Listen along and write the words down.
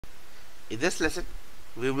In this lesson,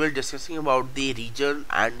 we will discussing about the region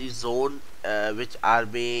and the zone which are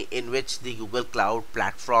in which the Google Cloud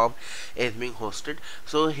platform is being hosted.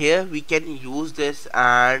 So here we can use this,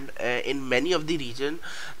 and in many of the region,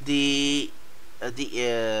 the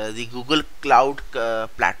the Google Cloud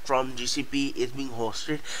platform GCP is being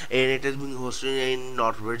hosted, and it is being hosted in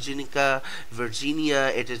North Virginia.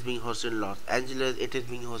 It is being hosted in Los Angeles. It is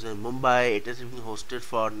being hosted in Mumbai. It is being hosted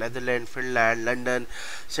for Netherlands, Finland, London,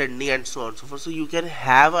 Sydney, and so on and so forth. So you can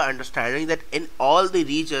have an understanding that in all the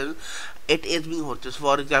regions it is being hosted.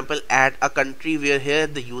 For example, at a country where here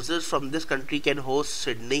the users from this country can host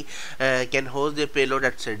Sydney, can host their payload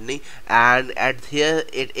at Sydney, and at here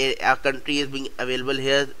a country is being available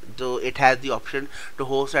here, so it has the option to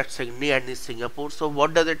host at Sydney and in Singapore. So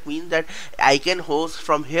what does it mean? That I can host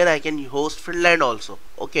from here, I can host Finland also,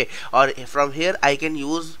 okay, or from here I can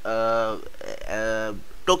use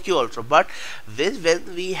Tokyo also. But this,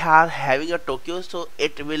 when we are having a Tokyo, so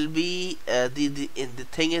it will be the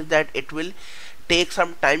thing is that it will take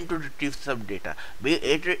some time to retrieve some data.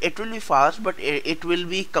 It will be fast, but it will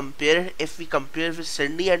be compared. If we compare with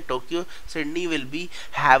Sydney and Tokyo, Sydney will be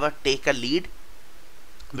have a take a lead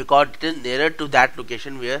because it is nearer to that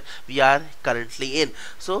location where we are currently in.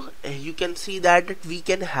 So you can see that we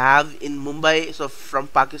can have in Mumbai, so from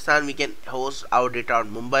Pakistan we can host our data on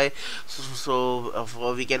Mumbai.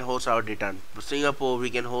 We can host our data on Singapore, we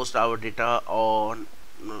can host our data on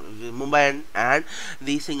Mumbai, and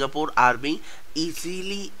the Singapore are being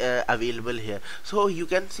easily available here. So you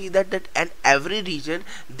can see that and every region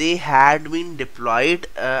they had been deployed,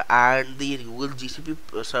 and the Google GCP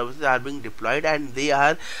services are being deployed, and they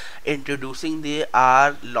are they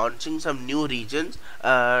are launching some new regions,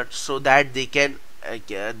 so that they can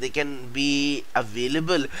be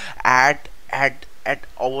available at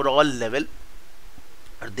overall level.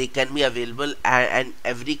 They can be available and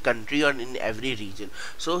every country or in every region.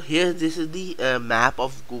 So here this is the map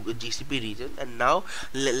of Google GCP region. And now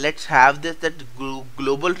let's have this, that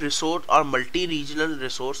global resource or multi-regional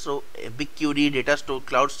resource. So BigQuery, data store,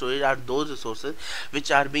 cloud storage are those resources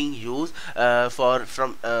which are being used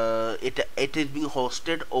it is being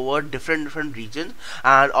hosted over different regions,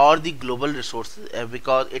 and or the global resources,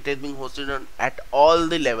 because it is being hosted on at all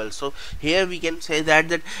the levels. So here we can say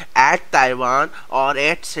that at Taiwan or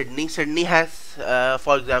at Sydney has,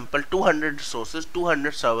 for example, 200 resources,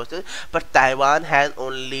 200 services, but Taiwan has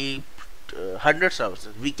only 100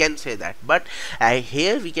 services. We can say that. But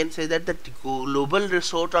here we can say that the global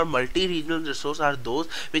resource or multi-regional resource are those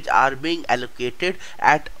which are being allocated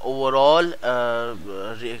at overall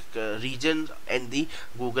regions in the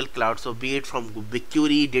Google Cloud. So be it from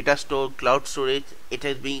BigQuery, data store, cloud storage, it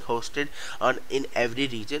is being hosted on in every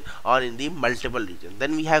region or in the multiple regions.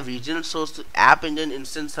 Then we have regional source. App engine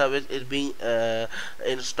instance service is being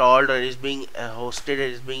installed, or is being hosted, or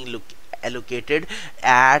is being allocated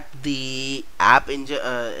at the app engine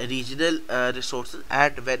regional resources.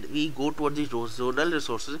 And when we go toward the zonal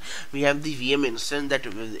resources, we have the VM instance, that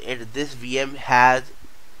this VM has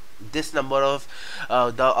this number of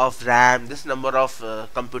of RAM, this number of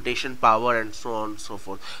computation power, and so on and so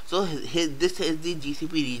forth. So this is the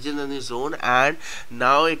GCP region and the zone, and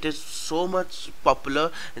now it is so much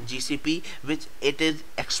popular GCP, which it is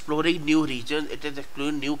exploring new regions, it is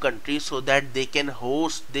exploring new countries, so that they can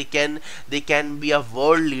host, they can be a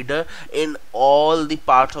world leader in all the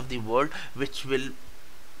parts of the world, which will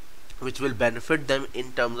benefit them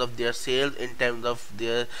in terms of their sales, in terms of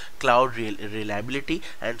their cloud reliability,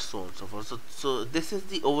 and so on and so forth. So this is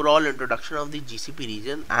the overall introduction of the GCP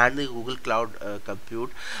region and the Google Cloud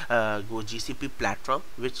GCP platform,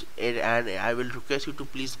 and I will request you to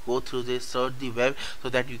please go through this, search the web, so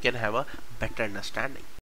that you can have a better understanding.